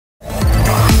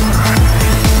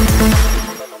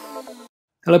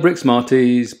Hello Brick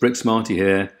Smarties, Brick Smarty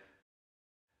here.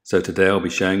 So today I'll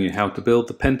be showing you how to build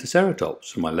the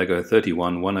Pentaceratops from my LEGO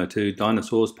 31102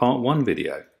 Dinosaurs Part 1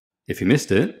 video. If you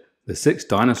missed it, the 6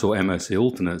 dinosaur MOC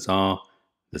alternates are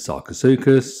the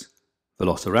Sarcosuchus,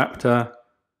 Velociraptor,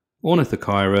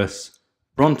 Ornithocheirus,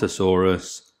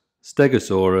 Brontosaurus,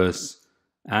 Stegosaurus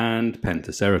and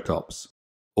Pentaceratops.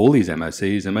 All these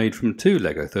MOCs are made from 2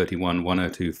 LEGO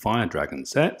 31102 Fire Dragon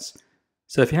sets,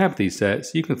 so if you have these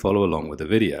sets you can follow along with the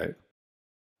video.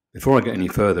 Before I get any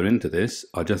further into this,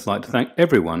 I'd just like to thank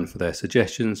everyone for their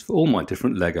suggestions for all my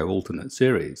different LEGO alternate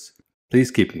series.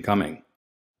 Please keep them coming.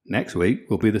 Next week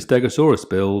will be the Stegosaurus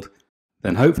build,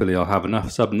 then hopefully I'll have enough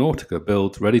Subnautica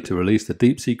builds ready to release the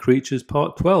Deep Sea Creatures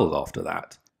Part 12 after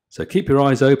that. So keep your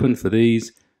eyes open for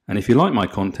these, and if you like my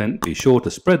content be sure to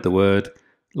spread the word,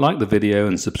 like the video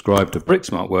and subscribe to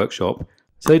BrickSmart Workshop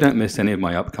so you don't miss any of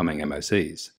my upcoming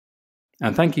MOCs.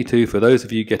 And thank you too for those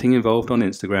of you getting involved on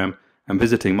Instagram and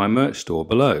visiting my merch store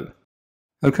below.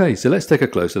 Okay, so let's take a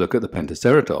closer look at the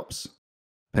Pentaceratops.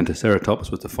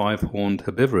 Pentaceratops was the 5-horned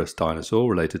herbivorous dinosaur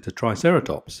related to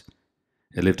Triceratops.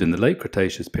 It lived in the late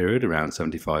Cretaceous period around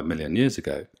 75 million years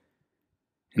ago.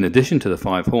 In addition to the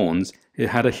 5 horns, it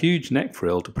had a huge neck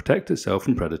frill to protect itself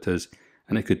from predators,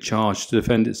 and it could charge to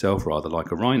defend itself rather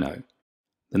like a rhino.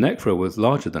 The neck frill was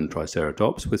larger than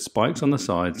Triceratops with spikes on the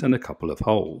sides and a couple of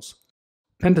holes.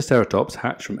 Pentaceratops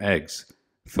hatched from eggs.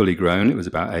 Fully grown, it was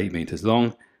about 8 meters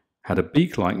long, had a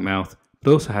beak-like mouth,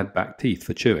 but also had back teeth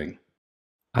for chewing.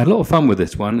 I had a lot of fun with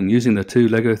this one, and using the 2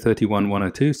 LEGO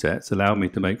 31102 sets allowed me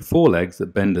to make 4 legs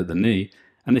that bend at the knee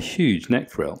and a huge neck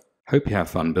frill. Hope you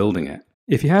have fun building it.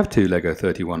 If you have 2 LEGO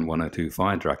 31102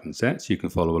 Fire Dragon sets, you can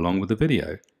follow along with the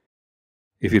video.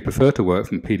 If you prefer to work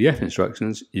from PDF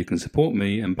instructions, you can support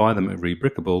me and buy them at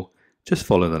Rebrickable. Just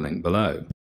follow the link below.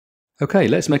 Okay,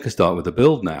 let's make a start with the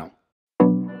build now.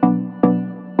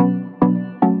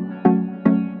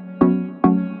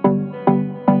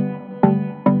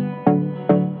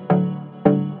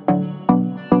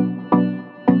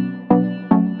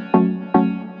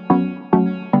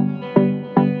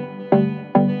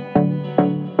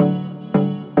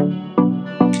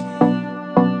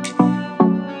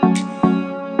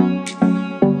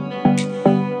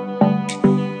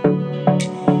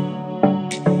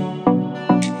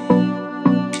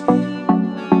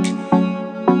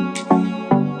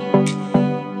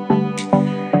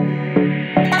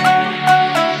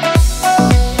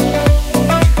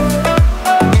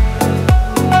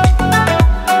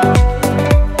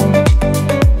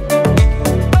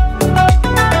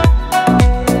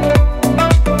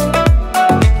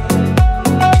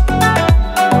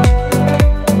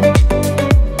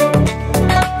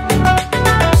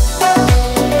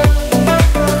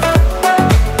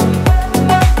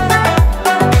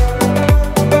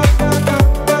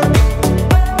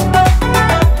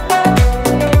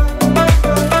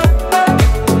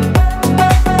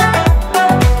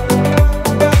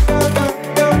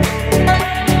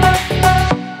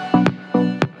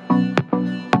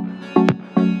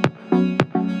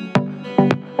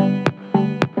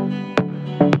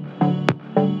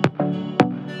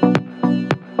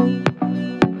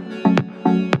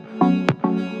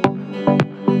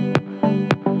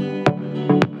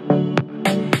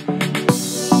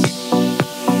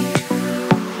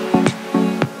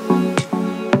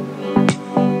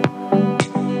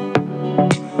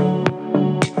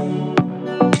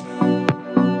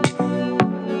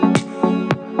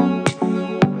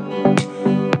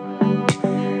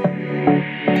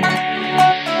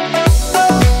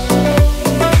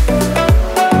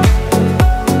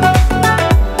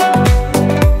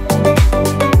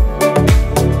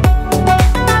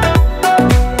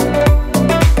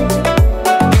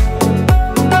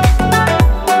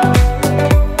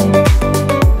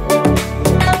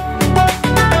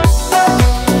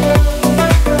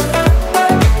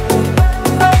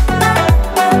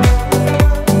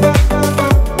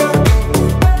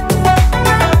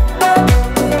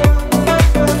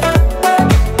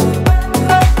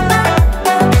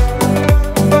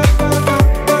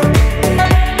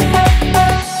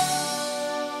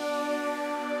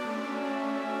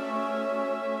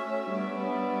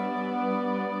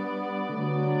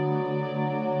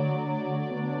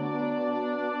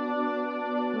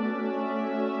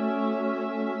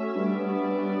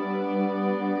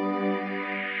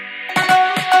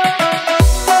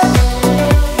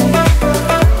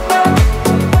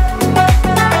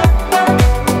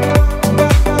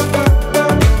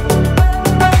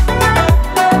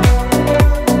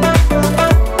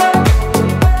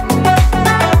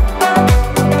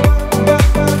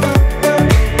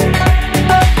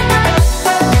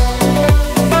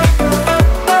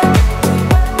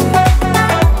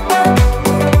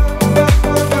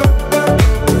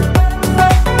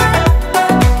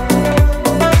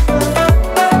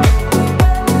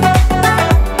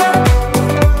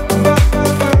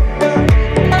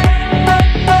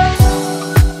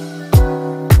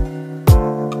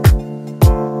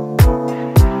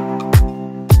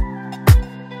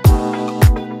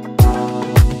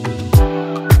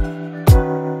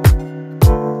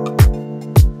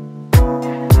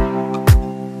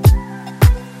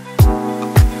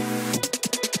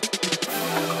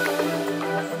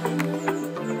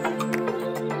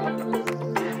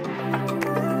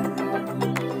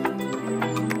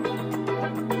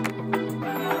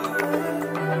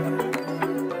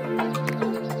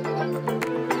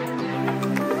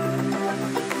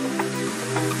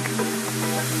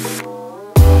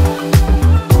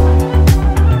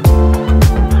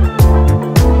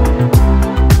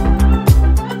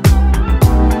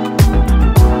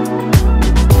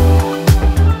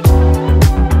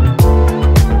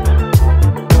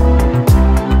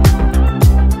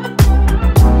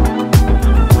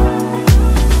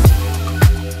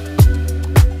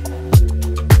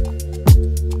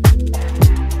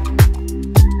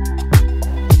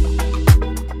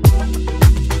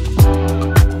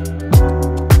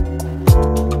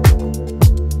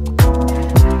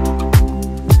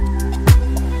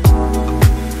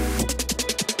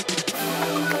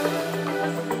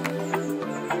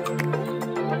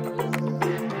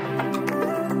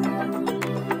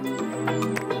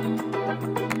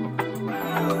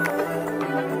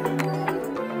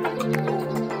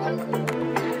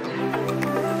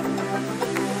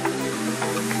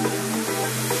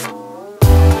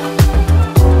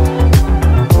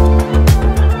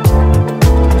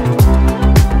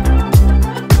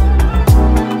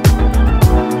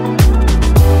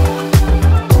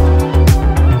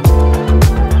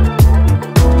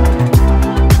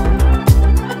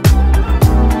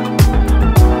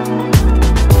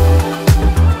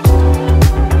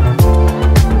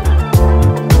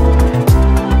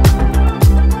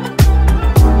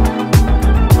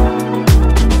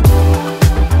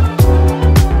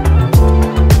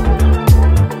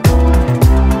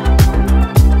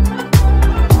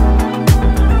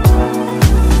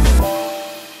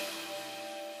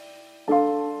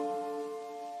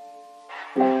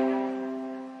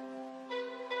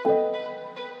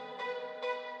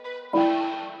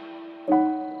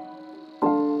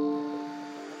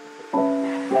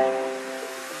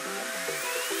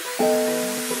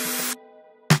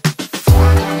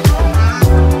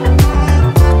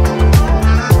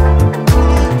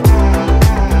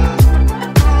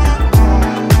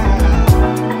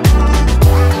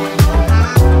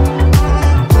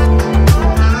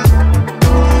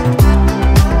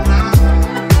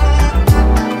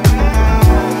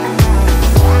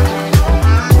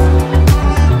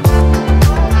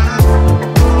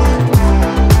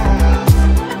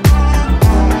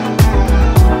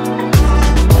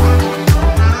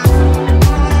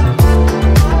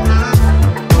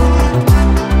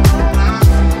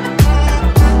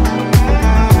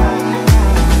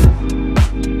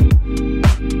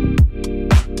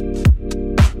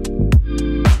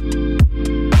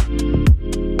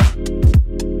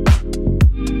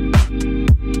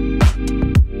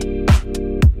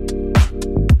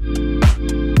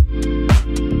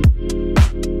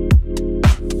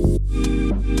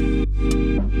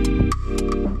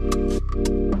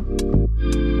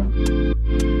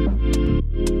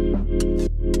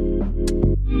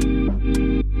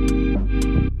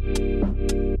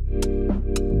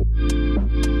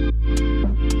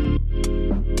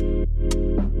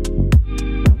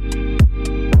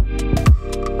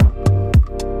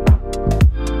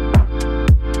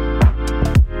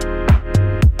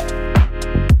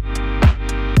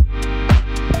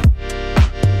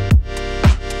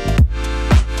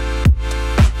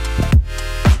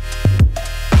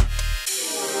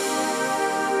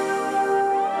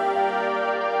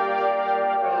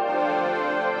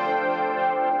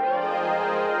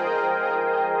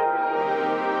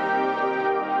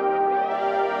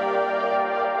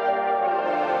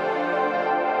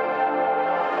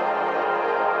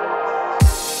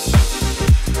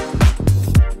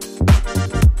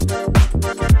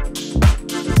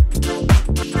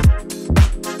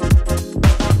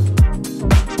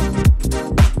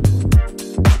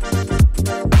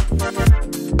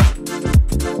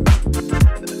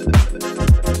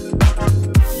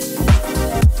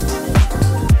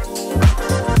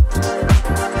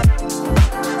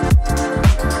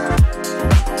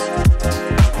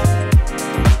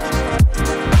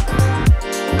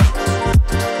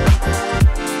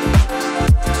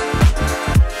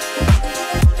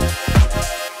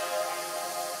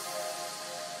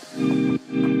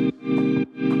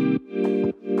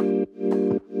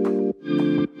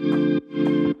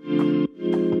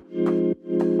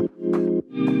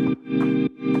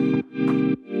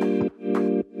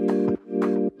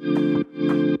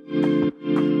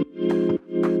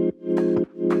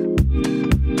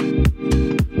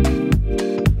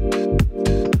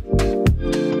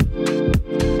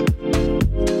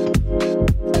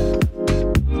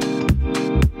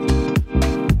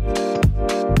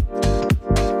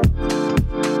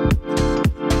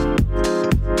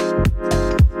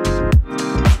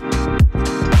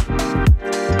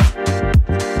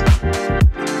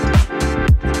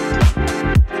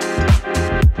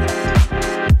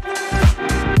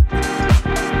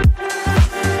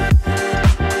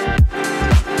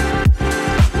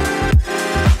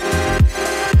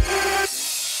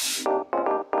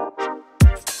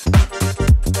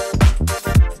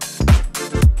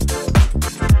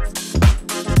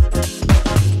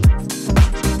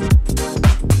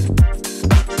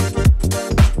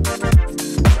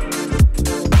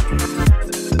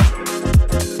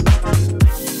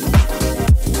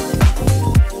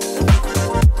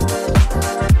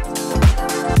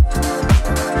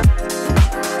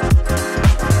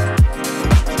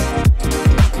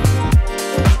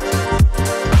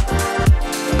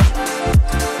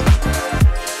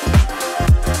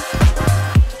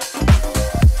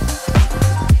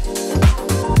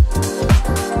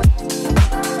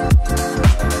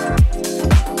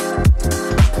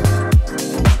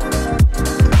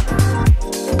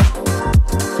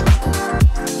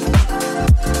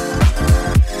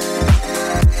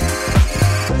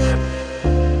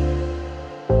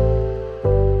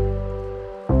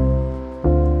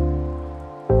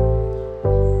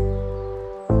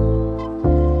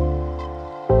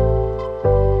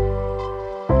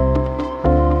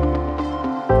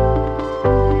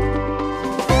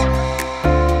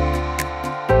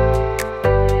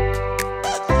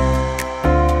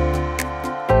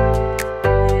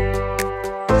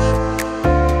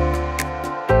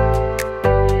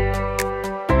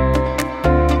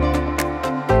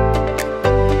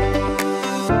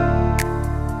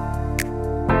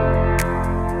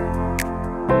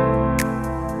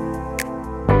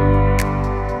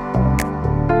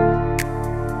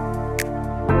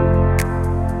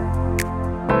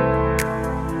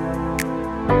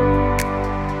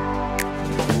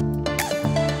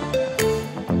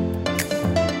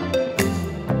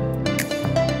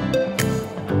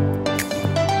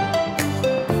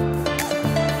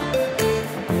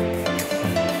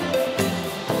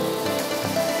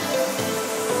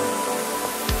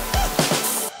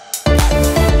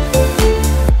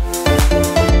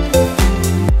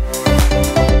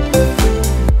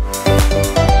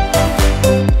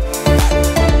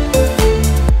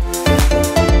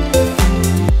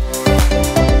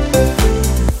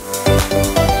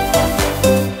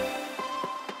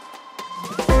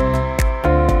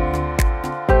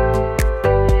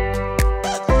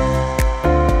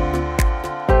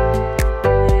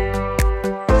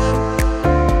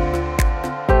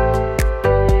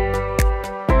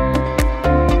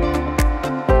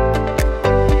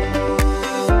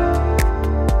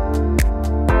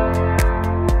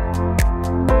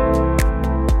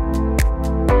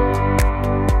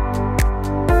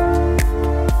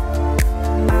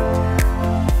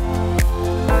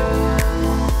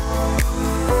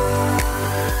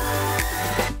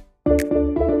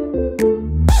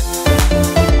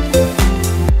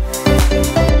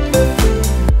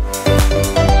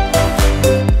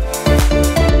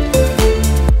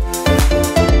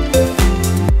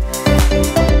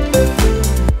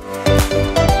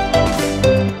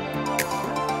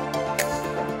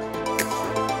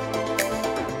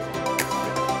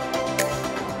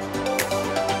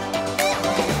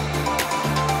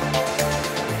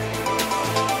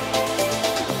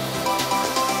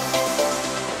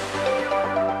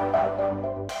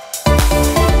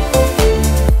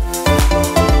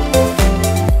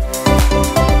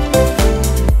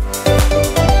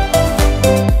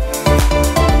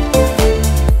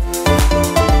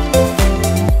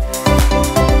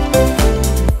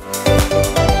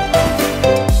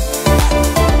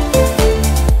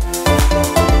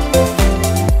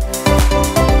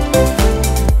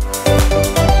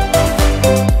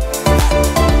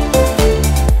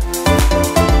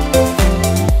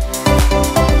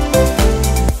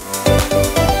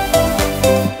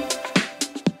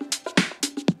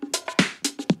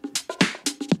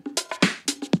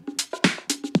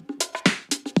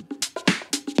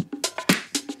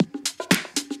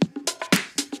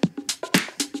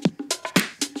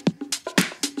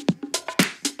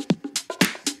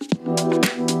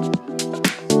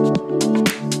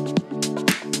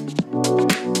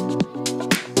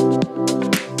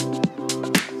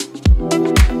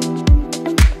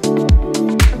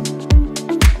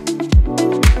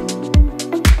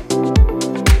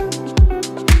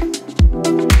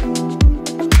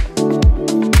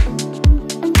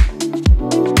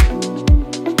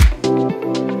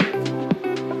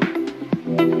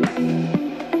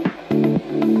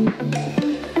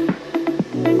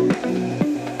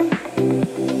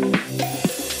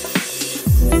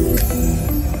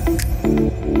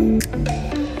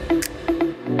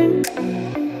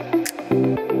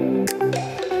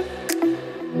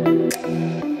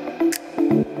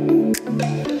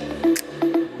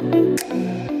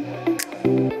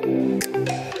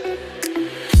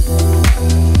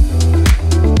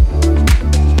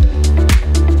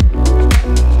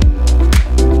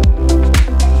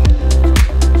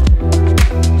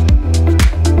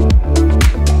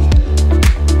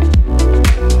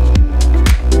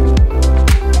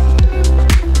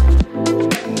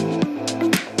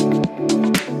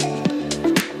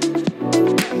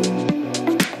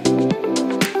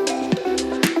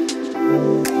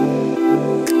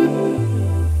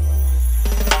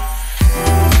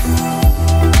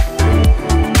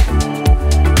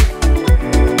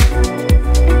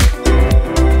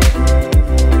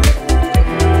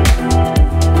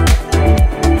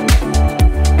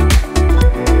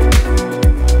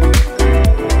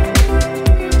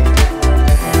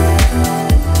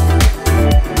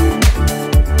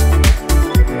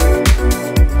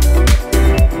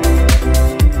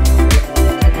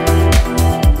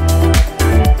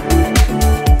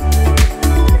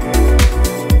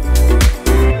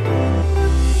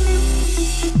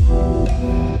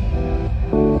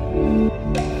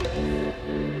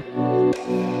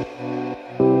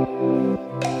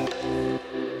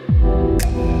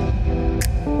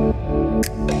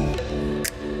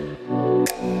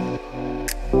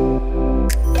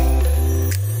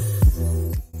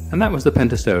 And that was the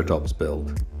Pentaceratops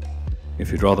build.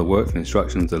 If you'd rather work with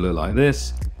instructions that look like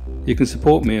this, you can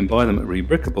support me and buy them at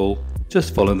Rebrickable.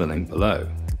 Just follow the link below.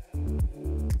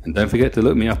 And don't forget to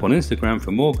look me up on Instagram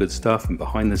for more good stuff and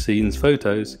behind the scenes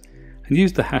photos, and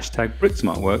use the hashtag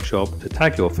BrickSmartWorkshop to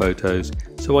tag your photos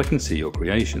so I can see your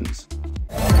creations.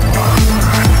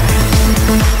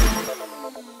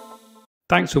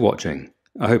 Thanks for watching.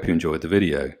 I hope you enjoyed the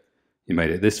video. You made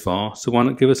it this far, so why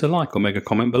not give us a like or make a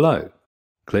comment below.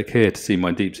 Click here to see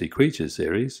my Deep Sea Creatures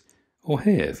series, or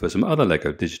here for some other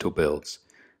LEGO digital builds.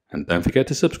 And don't forget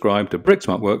to subscribe to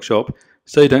BrickSmart Workshop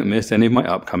so you don't miss any of my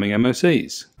upcoming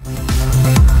MOCs.